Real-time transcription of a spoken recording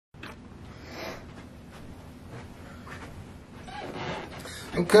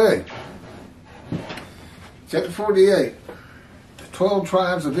Okay. Chapter 48. The 12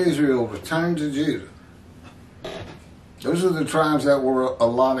 tribes of Israel returned to Judah. Those are the tribes that were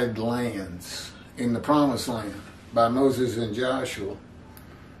allotted lands in the promised land by Moses and Joshua.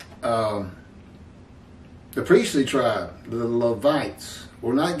 The priestly tribe, the Levites,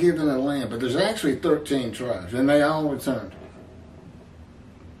 were not given a land, but there's actually 13 tribes, and they all returned.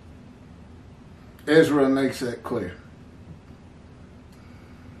 Ezra makes that clear.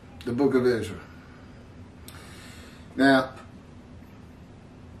 The book of Ezra. Now,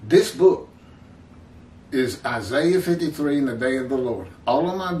 this book is Isaiah 53 and the Day of the Lord. All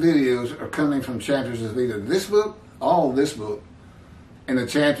of my videos are coming from chapters of either this book, all of this book, and the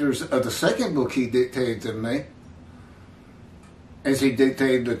chapters of the second book he dictated to me, as he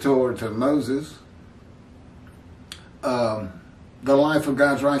dictated the Torah to Moses, the life of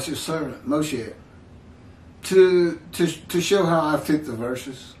God's righteous servant, Moshe, to show how I fit the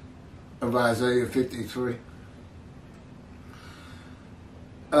verses of Isaiah 53.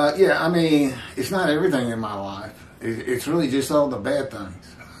 Yeah, I mean, it's not everything in my life. It's really just all the bad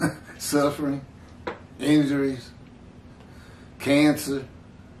things. Suffering, injuries, cancer,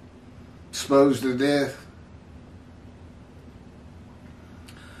 exposed to death.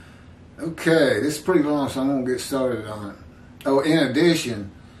 Okay, this is pretty long, so I'm going to get started on it. Oh, in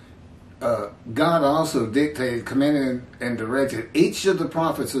addition, God also dictated, commanded, and directed each of the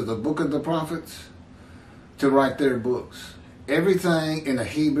prophets of the book of the prophets to write their books. Everything in the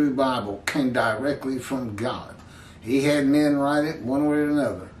Hebrew Bible came directly from God. He had men write it one way or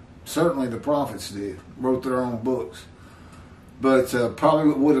another. Certainly the prophets did, wrote their own books. But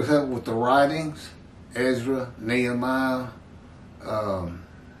probably would have helped with the writings, Ezra, Nehemiah,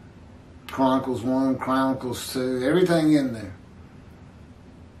 Chronicles 1, Chronicles 2, everything in there.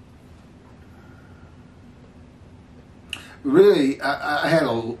 Really, I had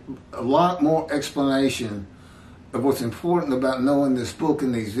a lot more explanation of what's important about knowing this book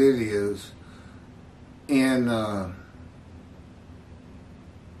and these videos in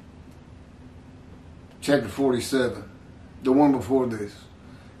chapter 47, the one before this,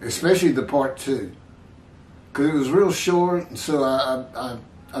 especially the part 2, because it was real short, and so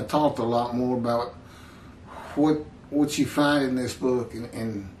I talked a lot more about what you find in this book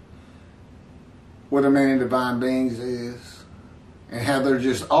and what a man in divine beings is, and how they're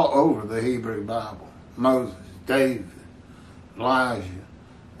just all over the Hebrew Bible. Moses, David, Elijah,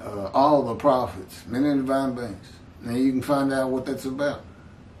 all the prophets, men in divine beings. Now you can find out what that's about.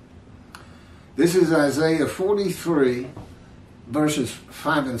 This is Isaiah 43, verses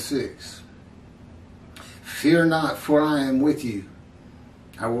 5 and 6. Fear not, for I am with you.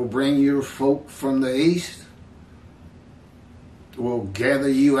 I will bring your folk from the east, will gather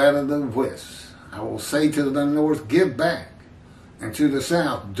you out of the west. I will say to the north, give back, and to the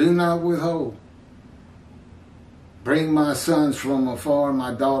south, do not withhold. Bring my sons from afar,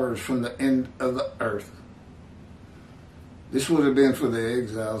 my daughters from the end of the earth. This would have been for the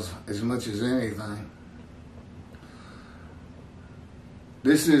exiles as much as anything.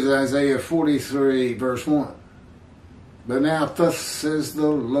 This is Isaiah 43, verse 1. But now thus says the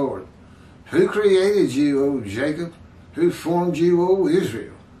Lord, who created you, O Jacob? Who formed you, O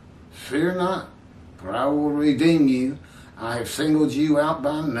Israel? Fear not, for I will redeem you. I have singled you out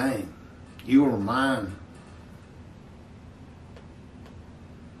by name. You are mine.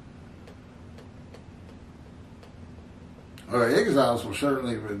 Our exiles were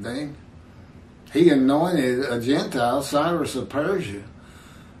certainly redeemed. He anointed a Gentile, Cyrus of Persia,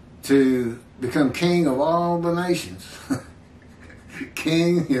 to become king of all the nations.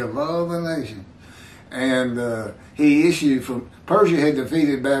 King of all the nations. And he issued from... Persia had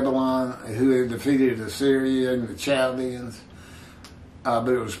defeated Babylon, who had defeated Assyria and the Chaldeans. But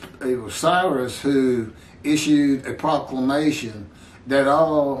it was Cyrus who issued a proclamation that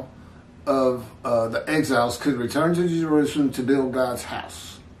all of the exiles could return to Jerusalem to build God's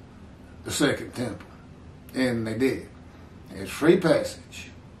house, the second temple. And they did. It's free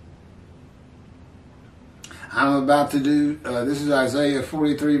passage. I'm about to do, this is Isaiah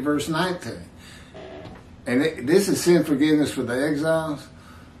 43, verse 19. And this is sin forgiveness for the exiles.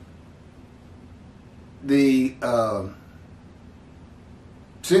 The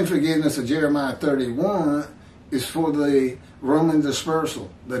sin forgiveness of Jeremiah 31 is for the Roman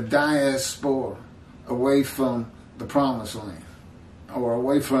dispersal, the diaspora, away from the promised land, or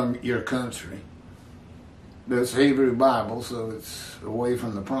away from your country. That's Hebrew Bible, so it's away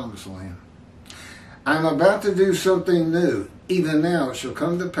from the promised land. I'm about to do something new. Even now it shall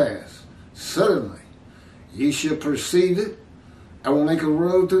come to pass. Suddenly ye shall perceive it. I will make a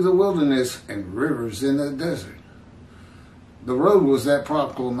road through the wilderness and rivers in the desert. The road was that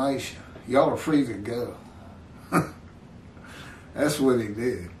proclamation. Y'all are free to go. That's what he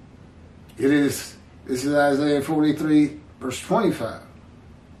did. This is Isaiah 43, verse 25.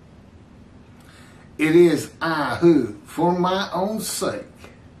 It is I who, for my own sake,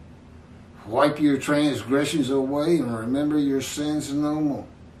 wipe your transgressions away and remember your sins no more.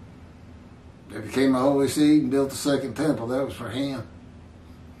 They became a holy seed and built the second temple. That was for him.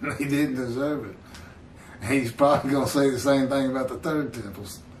 He didn't deserve it. He's probably going to say the same thing about the third temple.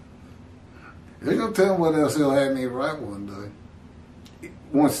 They're going to tell him what else he'll have me write one day.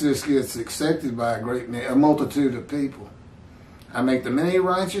 Once this gets accepted by a multitude of people. I make the many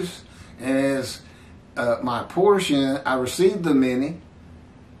righteous, and as my portion, I receive the many.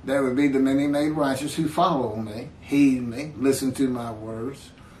 That would be the many made righteous who follow me, heed me, listen to my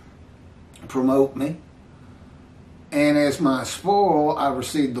words, promote me. And as my spoil, I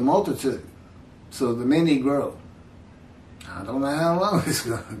receive the multitude. So the many grow. I don't know how long it's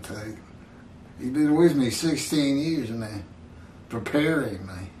going to take. He's been with me 16 years now, preparing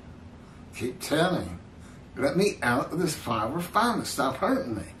me. Keep telling him, let me out of this fire of refinement. Stop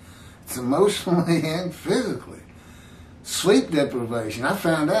hurting me. It's emotionally and physically. Sleep deprivation. I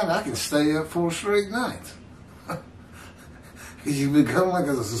found out I can stay up 4 straight nights. You become like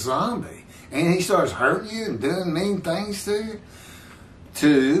a zombie. And he starts hurting you and doing mean things to you.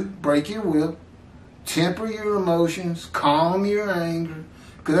 2, break your will. Temper your emotions. Calm your anger.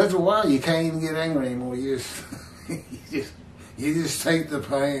 Because after a while you can't even get angry anymore. You just take the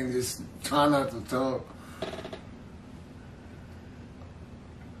pain. Just try not to talk.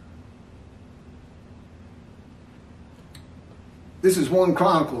 This is 1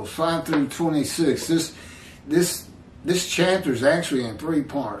 Chronicles 5 through 26. This chapter is actually in 3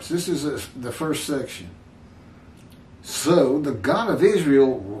 parts. This is the first section. So the God of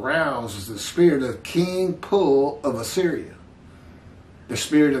Israel roused the spirit of King Pul of Assyria, the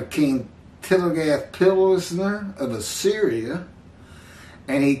spirit of King Tiglath-Pileser of Assyria,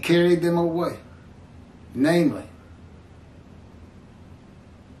 and he carried them away. Namely,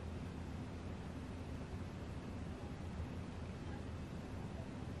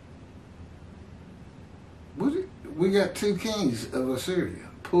 we got 2 kings of Assyria,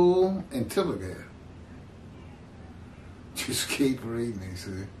 Pul and Tiglath. Just keep reading, he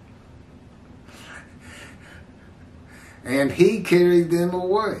said. And he carried them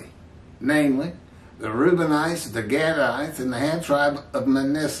away, namely, the Reubenites, the Gadites, and the half-tribe of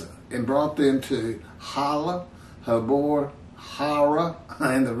Manasseh, and brought them to Hala, Habor, Hara,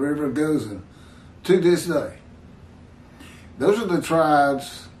 and the river Gozan, to this day. Those are the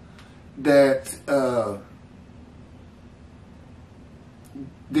tribes that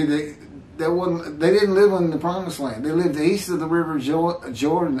they didn't live in the Promised Land. They lived east of the river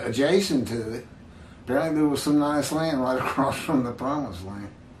Jordan, adjacent to it. Apparently there was some nice land right across from the Promised Land.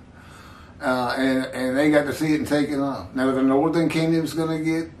 And they got to see it and take it off. Now the northern kingdom's going to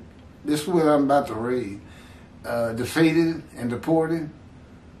get, this is what I'm about to read, defeated and deported,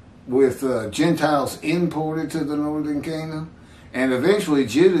 with Gentiles imported to the northern kingdom. And eventually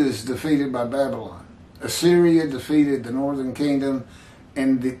Judah is defeated by Babylon. Assyria defeated the northern kingdom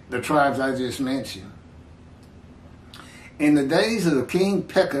and the tribes I just mentioned. In the days of King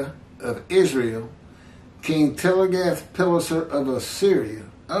Pekah of Israel, King Tiglath-Pileser of Assyria.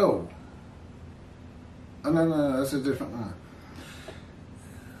 Oh, no, that's a different one.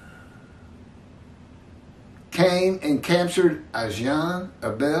 Came and captured Ajan,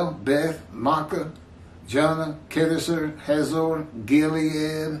 Abel, Beth, Makkah, Jonah, Kedesser, Hazor,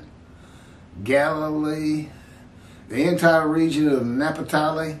 Gilead, Galilee, the entire region of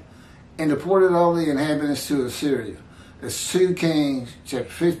Naphtali, and deported all the inhabitants to Assyria. That's 2 Kings, chapter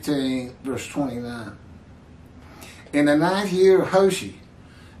 15, verse 29. In the 9th year of Hoshea,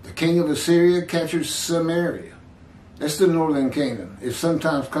 the king of Assyria captured Samaria. That's the northern kingdom. It's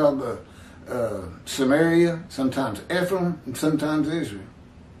sometimes called the Samaria, sometimes Ephraim, and sometimes Israel.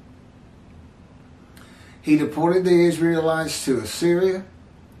 He deported the Israelites to Assyria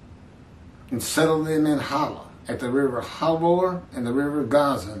and settled them in Hala, at the river Habor and the river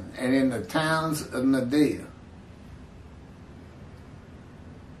Gozan, and in the towns of Media.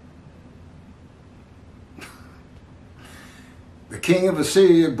 The king of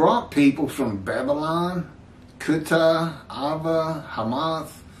Assyria brought people from Babylon, Kutah, Ava,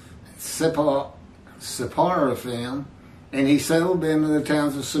 Hamath, Sepharvaim, and he settled them in the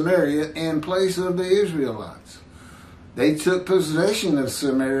towns of Samaria in place of the Israelites. They took possession of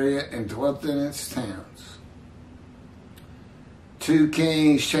Samaria and dwelt in its towns. 2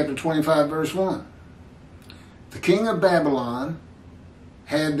 Kings chapter 25 verse 1. The king of Babylon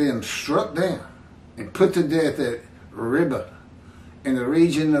had them struck down and put to death at Ribah, in the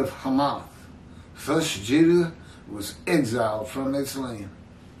region of Hamath. Thus Judah was exiled from its land.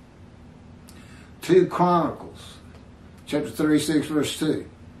 2 Chronicles, chapter 36, verse 2.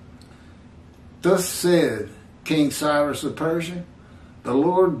 Thus said King Cyrus of Persia, the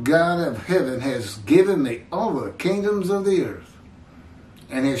Lord God of heaven has given me all the kingdoms of the earth,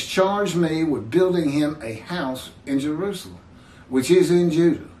 and has charged me with building him a house in Jerusalem, which is in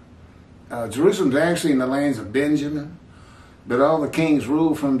Judah. Jerusalem's actually in the lands of Benjamin, but all the kings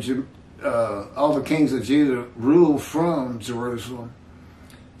of Judah rule from Jerusalem.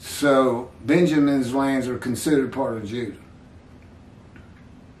 So Benjamin's lands are considered part of Judah.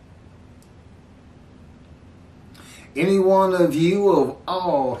 Any one of you of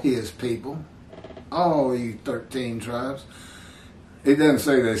all his people, all you 13 tribes, it doesn't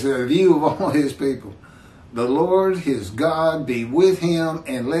say that, it says, of you of all his people, the Lord his God be with him,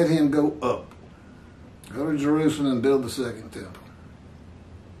 and let him go up. Go to Jerusalem and build the second temple.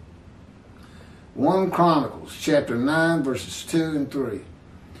 1 Chronicles chapter 9 verses 2 and 3.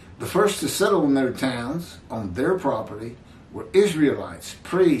 The first to settle in their towns on their property were Israelites,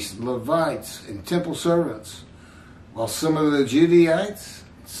 priests, Levites, and temple servants, while some of the Judaites,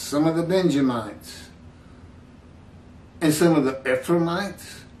 some of the Benjamites, and some of the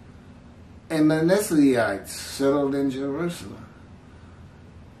Ephraimites and Manasseites settled in Jerusalem.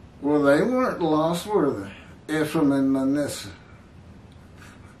 Well, they weren't lost, were they? Ephraim and Manasseh.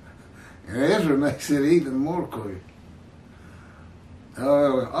 And Ezra makes it even more clear.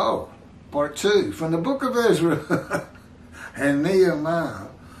 Part 2, from the book of Ezra and Nehemiah.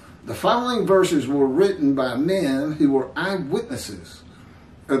 The following verses were written by men who were eyewitnesses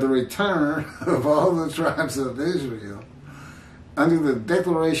of the return of all the tribes of Israel under the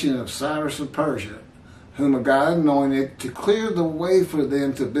declaration of Cyrus of Persia, whom God anointed to clear the way for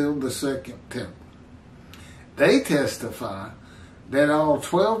them to build the second temple. They testify that all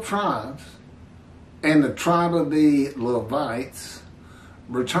 12 tribes and the tribe of the Levites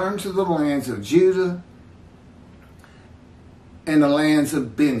returned to the lands of Judah and the lands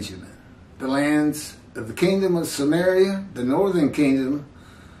of Benjamin, the lands of the kingdom of Samaria, the northern kingdom,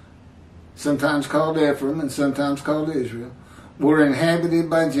 sometimes called Ephraim and sometimes called Israel, were inhabited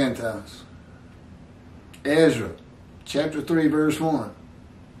by Gentiles. Ezra, chapter 3, verse 1.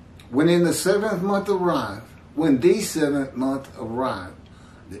 When in the 7th month arrived,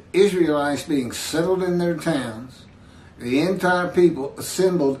 the Israelites being settled in their towns, the entire people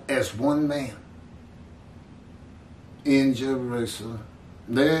assembled as one man in Jerusalem.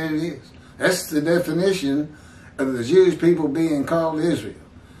 There it is. That's the definition of the Jewish people being called Israel.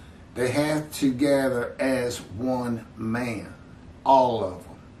 They have to gather as one man. All of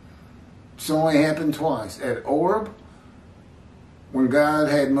them. It's only happened twice. At Oreb, when God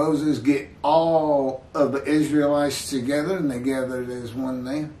had Moses get all of the Israelites together, and they gathered as one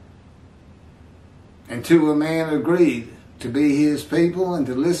man. And to a man agreed to be his people and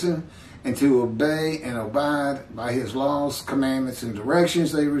to listen and to obey and abide by his laws, commandments, and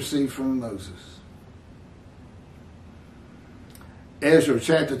directions they received from Moses. Ezra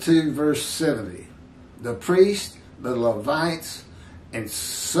chapter 2, verse 70. The priests, the Levites, and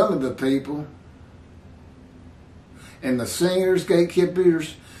some of the people, and the singers,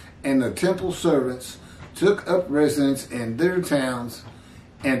 gatekeepers, and the temple servants took up residence in their towns,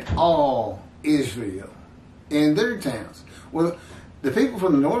 and all Israel in their towns. Well, the people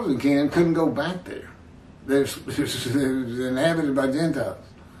from the northern kingdom couldn't go back there. They was inhabited by Gentiles.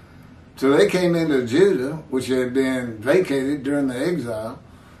 So they came into Judah, which had been vacated during the exile,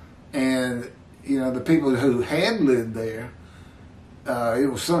 and the people who had lived there,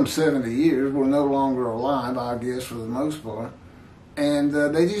 it was some 70 years, were no longer alive, I guess, for the most part. And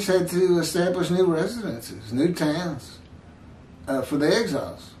they just had to establish new residences, new towns for the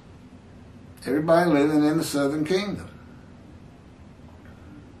exiles. Everybody living in the southern kingdom.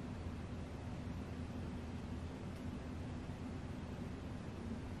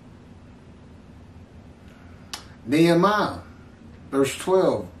 Nehemiah, chapter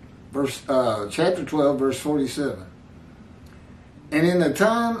 12, verse 47. And in the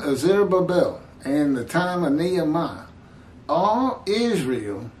time of Zerubbabel and the time of Nehemiah, all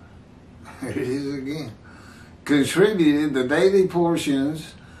Israel, here it is again, contributed the daily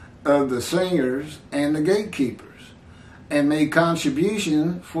portions of the singers and the gatekeepers, and made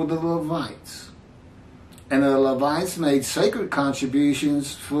contribution for the Levites. And the Levites made sacred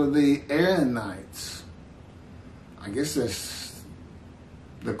contributions for the Aaronites. I guess that's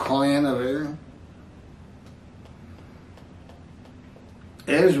the clan of Aaron.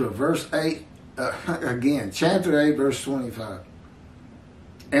 Ezra, verse 8, again, chapter 8, verse 25.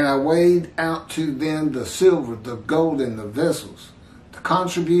 And I weighed out to them the silver, the gold, and the vessels, the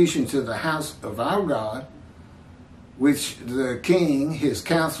contribution to the house of our God, which the king, his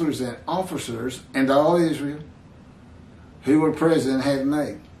counselors and officers, and all Israel who were present had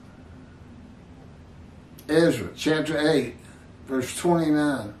made. Ezra chapter 8, verse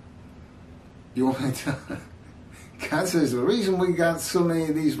 29. You want me to? God says the reason we got so many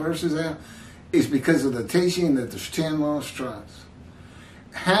of these verses out is because of the teaching that there's 10 lost tribes.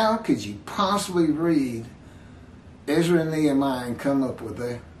 How could you possibly read Ezra and Nehemiah and come up with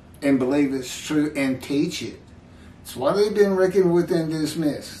that and believe it's true and teach it? It's why they've been reckoned with and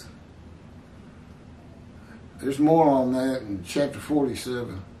dismissed. There's more on that in chapter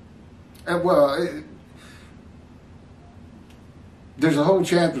 47. There's a whole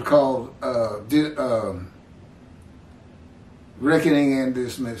chapter called Reckoning and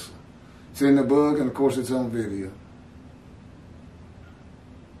Dismissal. It's in the book, and of course it's on video.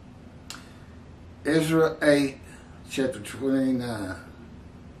 Ezra 8, chapter 29.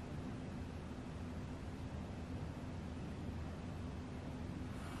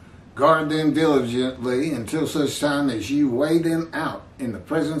 Guard them diligently until such time as you weigh them out in the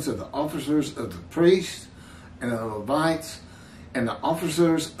presence of the officers of the priests and the Levites and the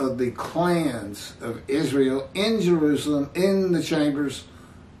officers of the clans of Israel in Jerusalem in the chambers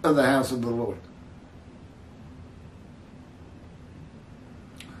of the house of the Lord.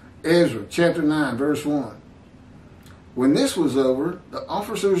 Ezra chapter 9, verse 1. When this was over, the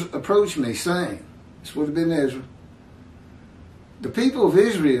officers approached me, saying, this would have been Ezra, the people of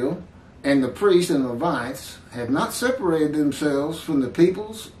Israel and the priests and Levites have not separated themselves from the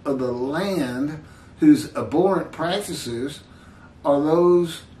peoples of the land whose abhorrent practices are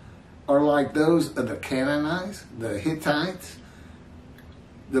like those of the Canaanites, the Hittites,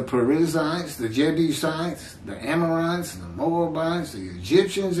 the Perizzites, the Jebusites, the Amorites, the Moabites, the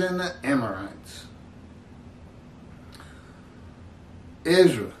Egyptians, and the Amorites.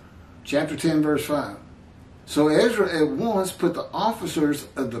 Ezra, chapter 10, verse 5. So Ezra at once put the officers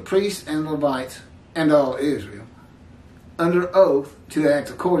of the priests and Levites and all Israel under oath to act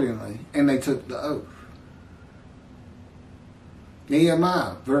accordingly, and they took the oath.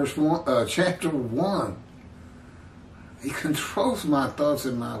 Nehemiah, chapter 1. He controls my thoughts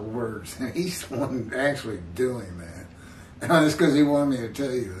and my words, and he's the one actually doing that. And it's because he wanted me to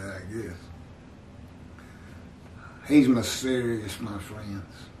tell you that, I guess. He's mysterious, my friends.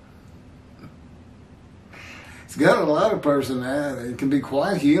 He's got a lot of personality. He can be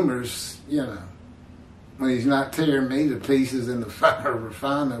quite humorous, when he's not tearing me to pieces in the fire of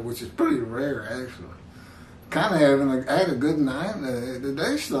refinement, which is pretty rare, actually. I had a good night. The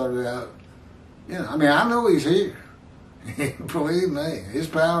day started out, I know he's here. Believe me, his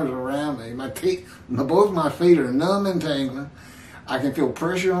power's around me. Both my feet are numb and tingling. I can feel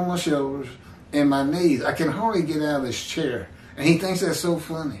pressure on my shoulders and my knees. I can hardly get out of this chair. And he thinks that's so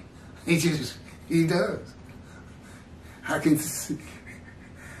funny. He does. I can see.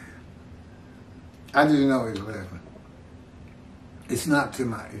 I just know he's laughing. It's not to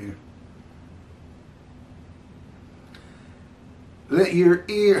my ear. Let your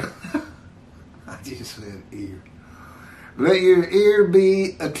ear, I just said ear. Let your ear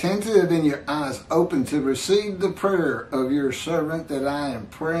be attentive and your eyes open to receive the prayer of your servant that I am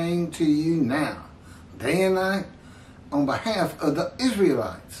praying to you now, day and night, on behalf of the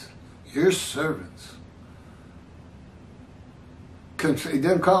Israelites, your servants. He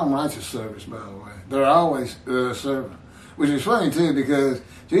doesn't call them righteous servants, by the way. They're always servants. Which is funny, too, because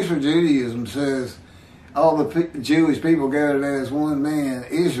Jews for Judaism says all the Jewish people gathered as one man,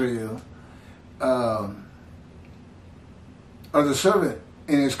 Israel, are the servant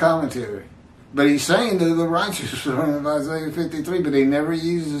in his commentary. But he's saying they're the righteous servant of Isaiah 53, but he never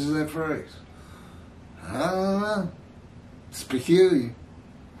uses that phrase. I don't know. It's peculiar.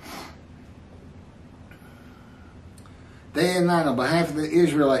 Day and night on behalf of the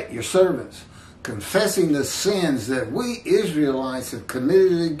Israelite, your servants, confessing the sins that we Israelites have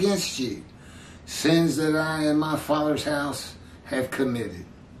committed against you, sins that I and my father's house have committed.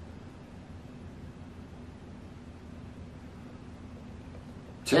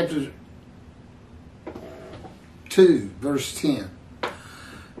 Chapter 2, verse 10.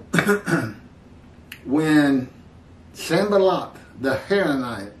 When Sanballat the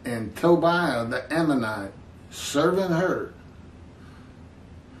Haranite and Tobiah the Ammonite servant heard,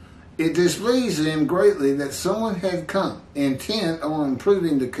 it displeased him greatly that someone had come intent on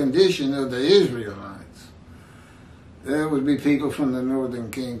improving the condition of the Israelites. There would be people from the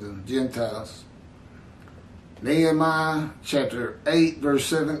northern kingdom, Gentiles. Nehemiah chapter 8, verse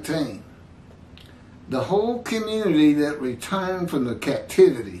 17. The whole community that returned from the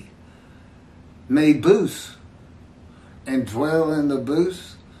captivity made booths and dwell in the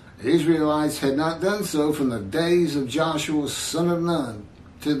booths. The Israelites had not done so from the days of Joshua son of Nun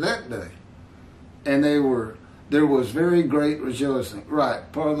to that day. And there was very great rejoicing.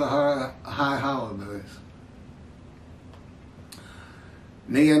 Right, part of the high holidays.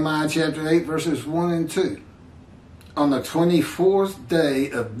 Nehemiah chapter 8 verses 1 and 2. On the 24th day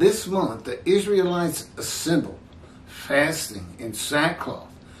of this month, the Israelites assembled, fasting in sackcloth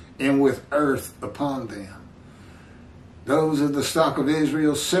and with earth upon them. Those of the stock of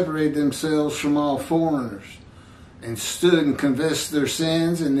Israel separated themselves from all foreigners and stood and confessed their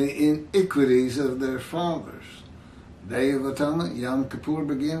sins and the iniquities of their fathers. Day of Atonement, Yom Kippur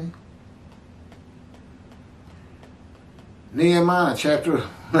beginning. Nehemiah chapter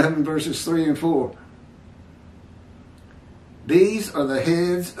 11 verses 3 and 4. These are the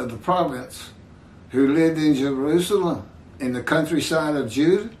heads of the province who lived in Jerusalem, in the countryside of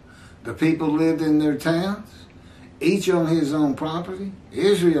Judah. The people lived in their towns, each on his own property.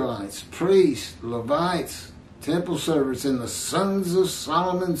 Israelites, priests, Levites, temple servants, and the sons of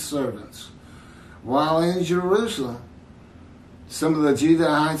Solomon's servants. While in Jerusalem, some of the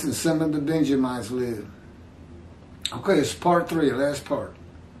Judahites and some of the Benjamites lived. Okay, it's part 3, last part.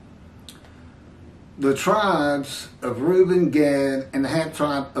 The tribes of Reuben, Gad, and the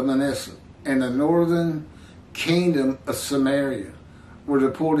half-tribe of Manasseh, and the northern kingdom of Samaria were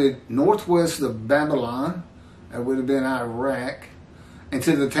deported northwest of Babylon, that would have been Iraq, and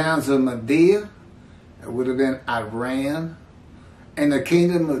to the towns of Media, that would have been Iran, and the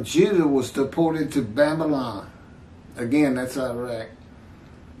kingdom of Judah was deported to Babylon. Again, that's Iraq.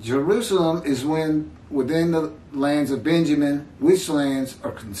 Jerusalem is within the lands of Benjamin, which lands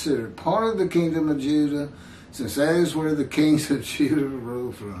are considered part of the kingdom of Judah, since that is where the kings of Judah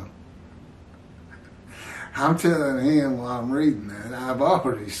rule from. I'm telling him while I'm reading that, I've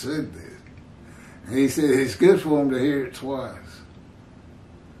already said this. And he said it's good for him to hear it twice.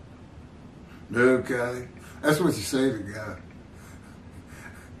 Okay. That's what you say to God.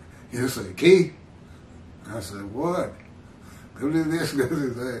 He'll say, Keith. I said, what? Go do this, go do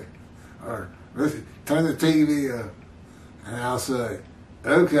that. Or turn the TV up. And I'll say,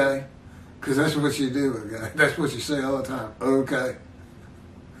 okay. Because that's what you do with God. That's what you say all the time. Okay.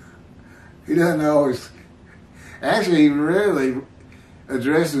 He doesn't always... Actually, he rarely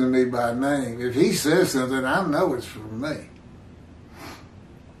addresses me by name. If he says something, I know it's for me.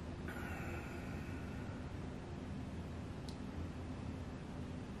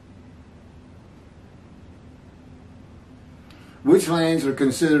 Which lands are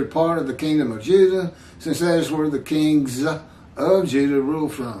considered part of the kingdom of Judah, since that is where the kings of Judah rule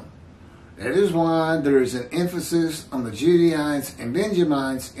from. That is why there is an emphasis on the Judeans and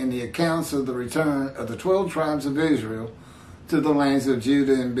Benjamites in the accounts of the return of the 12 tribes of Israel to the lands of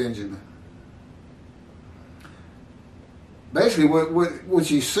Judah and Benjamin. Basically, what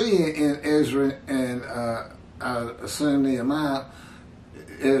you see in Ezra and I assume Nehemiah,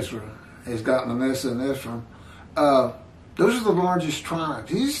 Ezra has got Manasseh and Ephraim. Those are the largest tribes.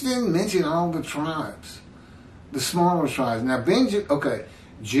 He just didn't mention all the tribes, the smaller tribes. Now,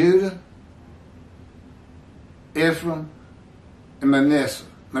 Judah, Ephraim, and Manasseh.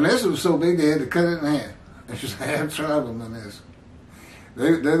 Manasseh was so big they had to cut it in half. It was half tribe of Manasseh.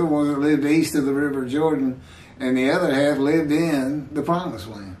 They're the ones that lived east of the River Jordan, and the other half lived in the Promised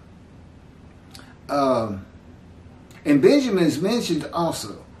Land. And Benjamin is mentioned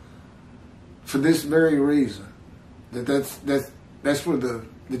also for this very reason. That's where the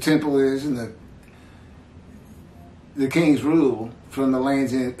temple is and the king's rule from the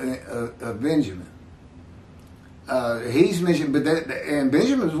lands of Benjamin. He's mentioned, and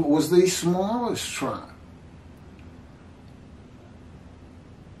Benjamin was the smallest tribe.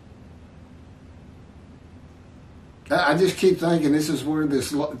 I just keep thinking this is where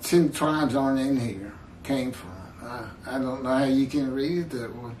this 10 tribes aren't in here came from. I don't know how you can read it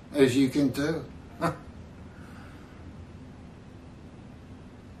that way, as you can tell.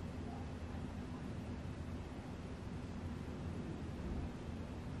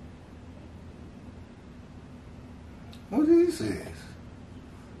 What is this?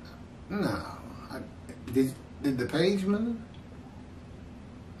 No. Did the page move?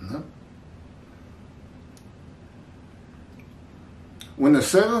 No. When the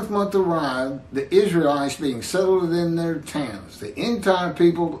 7th month arrived, the Israelites being settled in their towns, the entire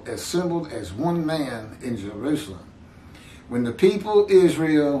people assembled as one man in Jerusalem. When the people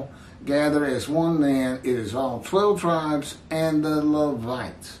Israel gather as one man, it is all 12 tribes and the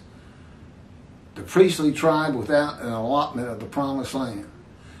Levites, the priestly tribe without an allotment of the promised land.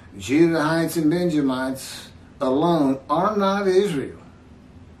 Judahites and Benjamites alone are not Israel,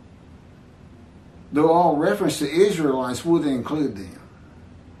 though all reference to Israelites would include them.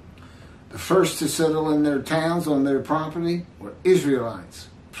 The first to settle in their towns on their property were Israelites,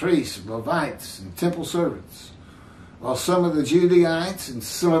 priests, Levites, and temple servants, while some of the Judaites and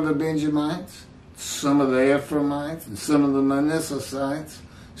some of the Benjamites, some of the Ephraimites, and some of the Manassesites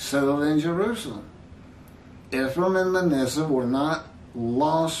settled in Jerusalem. Ephraim and Manasseh were not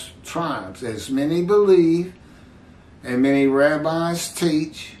lost tribes, as many believe and many rabbis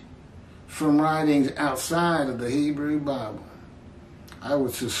teach from writings outside of the Hebrew Bible. I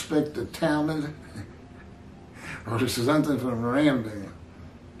would suspect the Talmud or something from Rambam.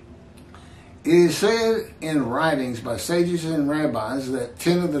 It is said in writings by sages and rabbis that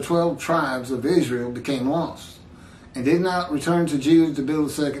 10 of the 12 tribes of Israel became lost and did not return to Judah to build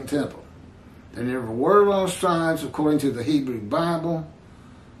a second temple. There never were lost tribes according to the Hebrew Bible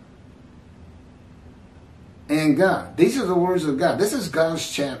and God. These are the words of God. This is God's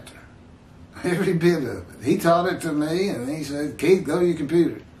chapter. Every bit of it. He taught it to me, and he said, Keith, go to your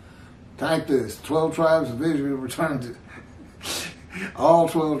computer. Type this. 12 tribes of Israel returned to... all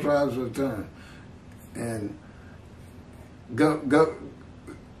 12 tribes returned. And go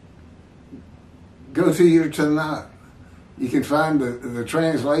to your Tanakh. You can find the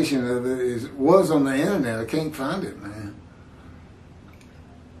translation of it was on the internet. I can't find it, man.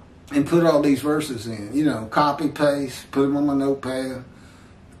 And put all these verses in. You know, copy, paste, put them on my notepad.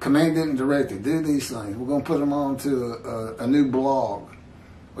 Command it and direct it. Do these things. We're going to put them on to a new blog.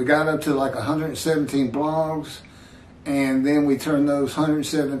 We got up to like 117 blogs, and then we turned those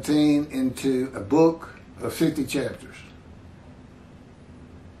 117 into a book of 50 chapters.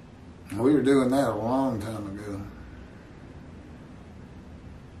 We were doing that a long time ago.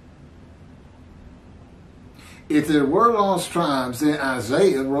 If there were lost tribes, then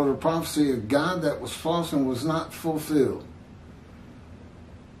Isaiah wrote a prophecy of God that was false and was not fulfilled.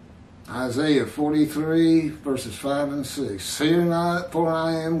 Isaiah 43, verses 5 and 6. Fear not, for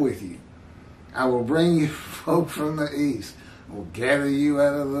I am with you. I will bring you folk from the east. I will gather you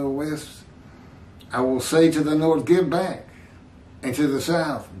out of the west. I will say to the north, give back. And to the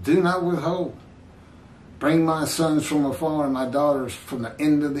south, do not withhold. Bring my sons from afar and my daughters from the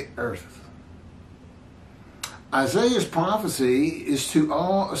end of the earth. Isaiah's prophecy is to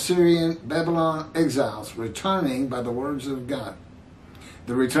all Assyrian Babylon exiles returning by the words of God.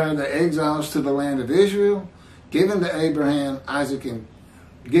 The return of the exiles to the land of Israel, given to Abraham, Isaac, and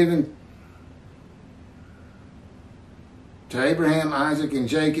given to Abraham, Isaac, and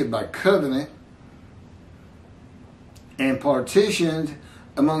Jacob by covenant, and partitioned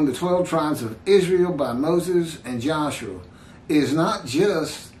among the 12 tribes of Israel by Moses and Joshua, is not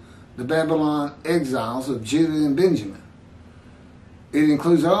just the Babylon exiles of Judah and Benjamin. It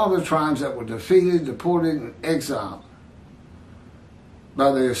includes all the tribes that were defeated, deported, and exiled by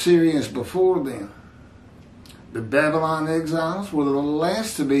the Assyrians before them. The Babylon exiles were the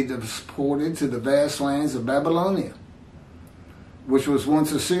last to be deported to the vast lands of Babylonia, which was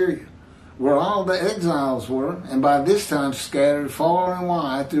once Assyria, where all the exiles were, and by this time scattered far and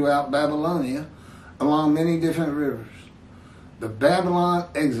wide throughout Babylonia along many different rivers. The Babylon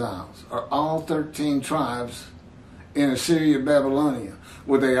exiles are all 13 tribes in Assyria, Babylonia.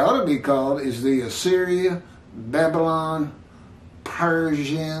 What they ought to be called is the Assyria, Babylon,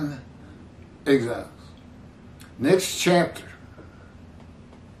 Persian exiles. Next chapter,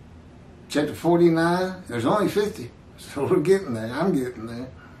 chapter 49, there's only 50, so we're getting there. I'm getting there.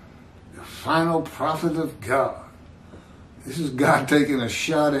 The final prophet of God. This is God taking a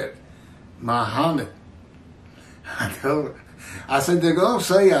shot at Muhammad. I said, they're going to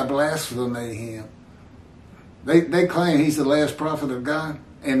say I blaspheme him. They claim he's the last prophet of God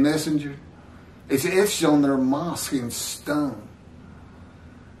and messenger. It's etched on their mosque in stone.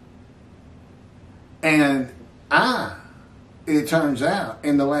 And it turns out,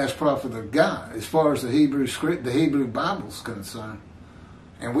 am the last prophet of God, as far as the Hebrew script, the Hebrew Bible's concerned.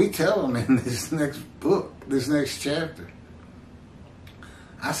 And we tell them in this next book, this next chapter.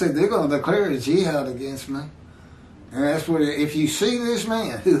 I said, they're going to declare a jihad against me. And that's what, if you see this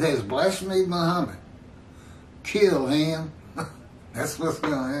man who has blasphemed Muhammad, kill him. That's what's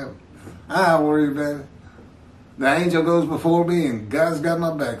going to happen. I don't worry about it. The angel goes before me and God's got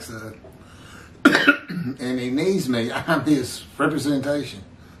my backside. And he needs me. I'm his representation.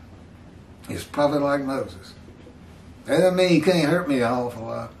 His prophet like Moses. That doesn't mean he can't hurt me an awful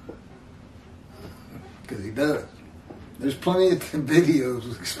lot. Because he does. There's plenty of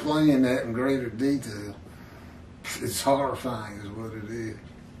videos explaining that in greater detail. It's horrifying is what it is.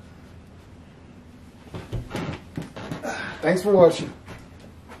 Thanks for watching.